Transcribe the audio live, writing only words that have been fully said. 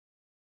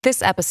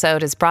This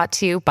episode is brought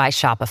to you by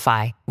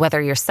Shopify.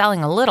 Whether you're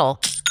selling a little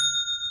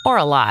or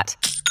a lot,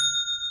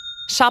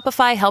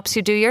 Shopify helps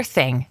you do your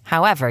thing,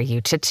 however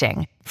you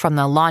cha-ching. From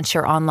the launch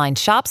your online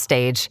shop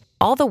stage,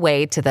 all the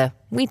way to the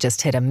we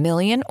just hit 1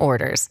 million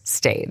orders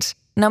stage.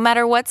 No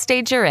matter what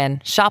stage you're in,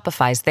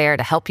 Shopify's there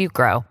to help you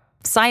grow.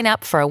 Sign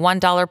up for a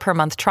 $1 per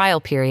month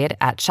trial period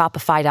at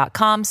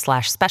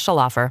shopify.com/special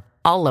offer,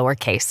 all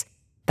lowercase.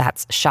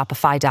 That's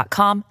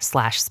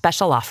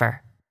shopify.com/special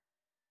offer.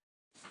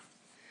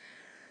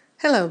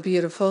 Hello,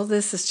 beautiful.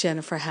 This is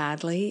Jennifer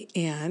Hadley,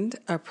 and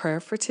our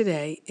prayer for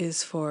today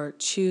is for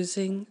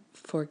choosing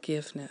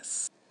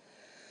forgiveness.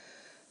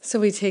 So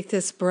we take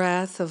this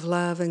breath of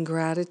love and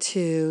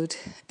gratitude,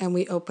 and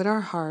we open our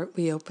heart,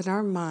 we open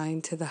our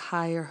mind to the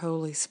higher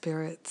Holy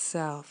Spirit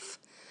self.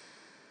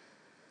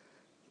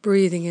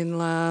 Breathing in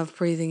love,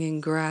 breathing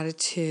in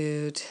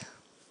gratitude,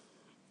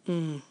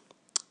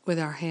 with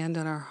our hand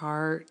on our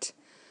heart.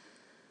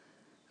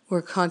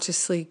 We're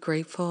consciously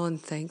grateful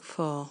and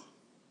thankful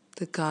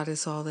that God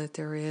is all that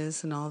there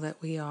is and all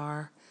that we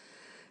are.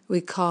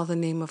 We call the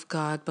name of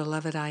God,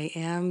 Beloved I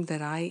Am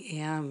that I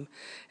am,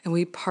 and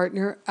we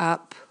partner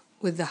up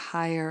with the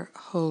higher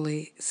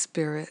Holy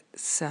Spirit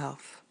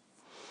self.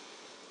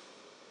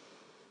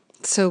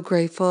 So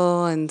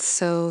grateful and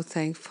so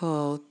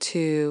thankful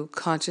to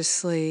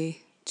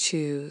consciously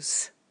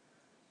choose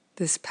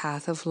this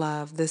path of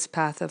love, this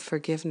path of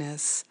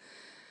forgiveness.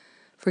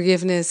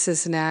 Forgiveness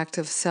is an act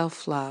of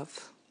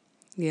self-love.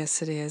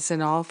 Yes, it is.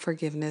 And all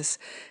forgiveness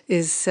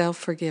is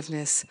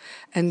self-forgiveness.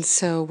 And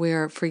so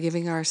we're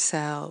forgiving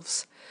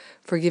ourselves,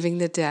 forgiving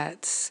the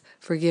debts,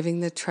 forgiving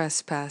the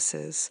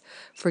trespasses,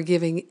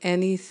 forgiving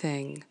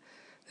anything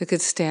that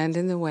could stand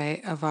in the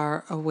way of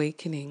our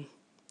awakening.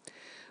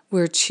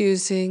 We're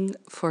choosing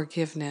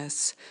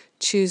forgiveness,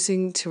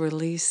 choosing to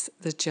release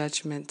the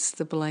judgments,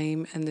 the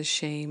blame and the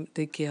shame,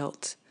 the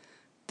guilt,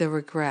 the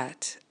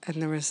regret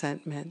and the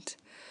resentment.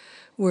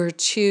 We're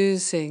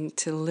choosing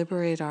to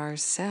liberate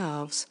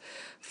ourselves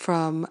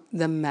from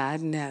the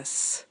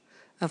madness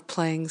of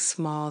playing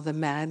small, the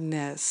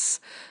madness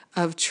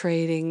of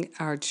trading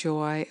our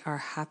joy, our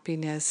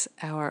happiness,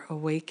 our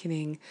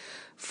awakening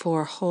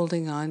for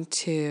holding on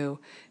to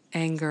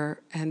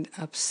anger and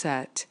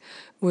upset.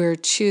 We're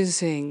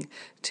choosing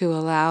to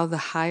allow the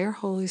higher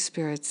Holy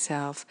Spirit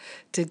self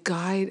to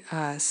guide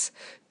us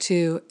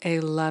to a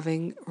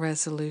loving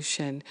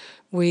resolution.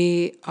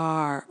 We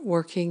are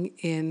working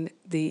in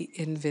the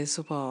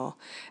invisible,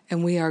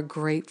 and we are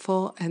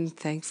grateful and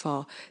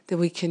thankful that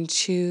we can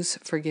choose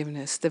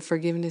forgiveness. That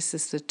forgiveness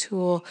is the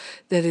tool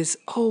that is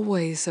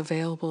always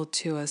available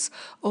to us,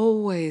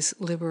 always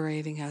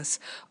liberating us,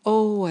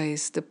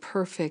 always the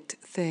perfect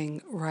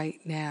thing right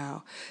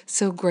now.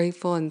 So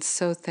grateful and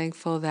so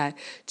thankful that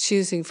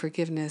choosing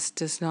forgiveness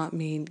does not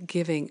mean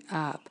giving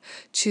up.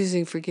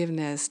 Choosing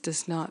forgiveness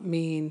does not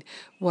mean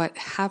what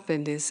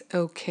happened is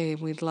okay,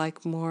 we'd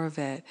like more of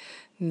it.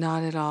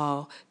 Not at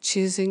all.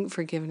 Choosing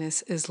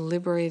forgiveness is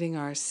liberating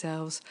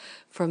ourselves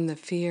from the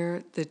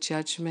fear, the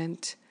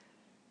judgment,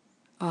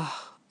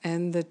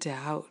 and the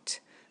doubt.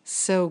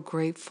 So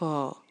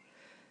grateful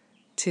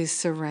to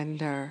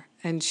surrender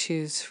and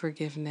choose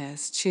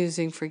forgiveness.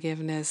 Choosing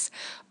forgiveness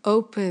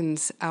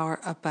opens our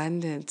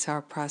abundance,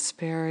 our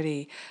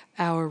prosperity,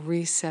 our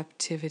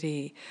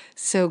receptivity.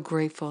 So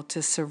grateful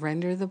to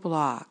surrender the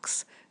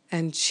blocks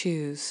and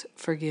choose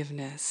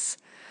forgiveness.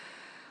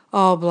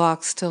 All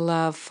blocks to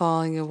love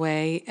falling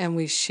away, and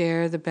we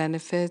share the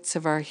benefits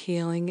of our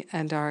healing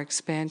and our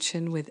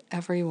expansion with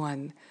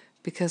everyone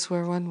because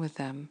we're one with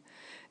them.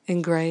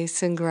 In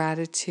grace and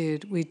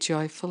gratitude, we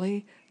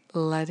joyfully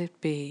let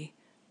it be,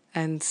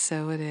 and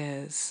so it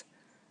is.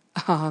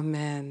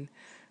 Amen.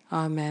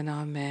 Amen.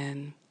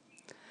 Amen.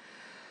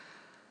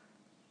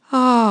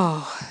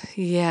 Oh,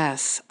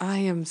 yes, I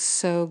am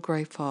so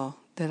grateful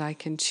that I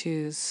can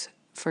choose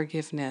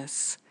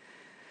forgiveness.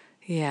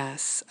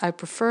 Yes, I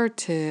prefer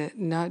to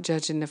not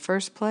judge in the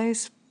first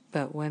place,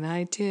 but when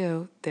I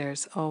do,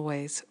 there's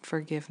always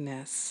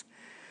forgiveness.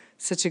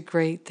 Such a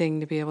great thing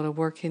to be able to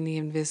work in the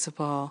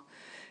invisible,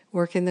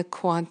 work in the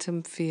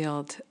quantum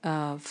field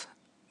of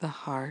the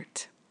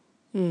heart.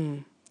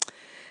 I'm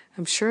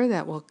sure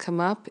that will come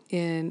up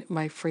in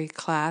my free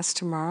class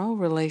tomorrow,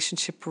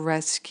 Relationship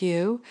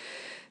Rescue.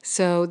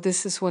 So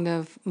this is one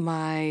of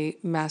my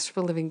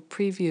Master of Living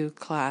preview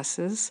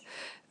classes.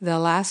 The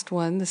last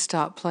one, the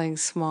Stop Playing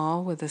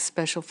Small with a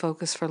special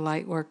focus for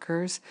light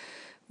workers,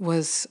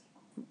 was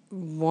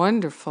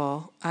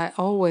wonderful. I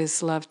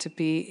always love to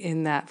be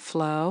in that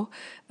flow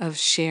of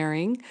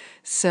sharing.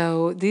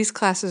 So these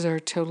classes are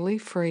totally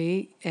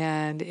free,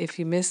 and if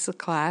you miss the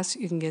class,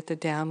 you can get the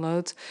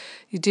downloads.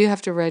 You do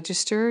have to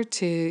register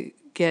to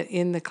get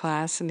in the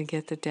class and to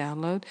get the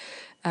download,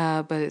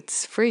 but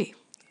it's free.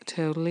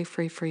 Totally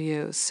free for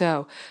you.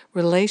 So,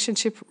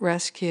 Relationship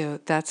Rescue,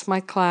 that's my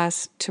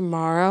class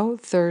tomorrow,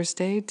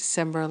 Thursday,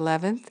 December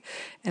 11th.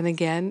 And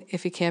again,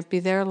 if you can't be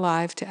there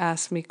live to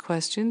ask me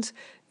questions,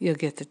 you'll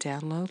get the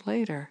download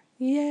later.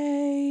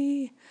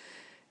 Yay!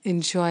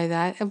 enjoy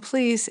that. And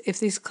please, if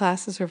these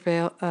classes are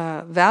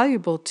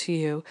valuable to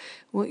you,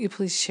 won't you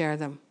please share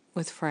them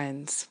with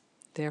friends?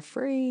 They're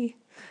free.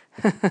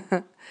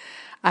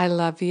 I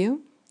love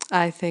you.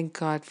 I thank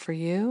God for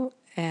you.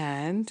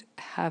 And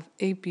have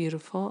a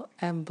beautiful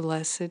and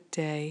blessed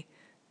day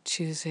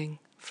choosing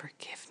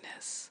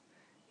forgiveness.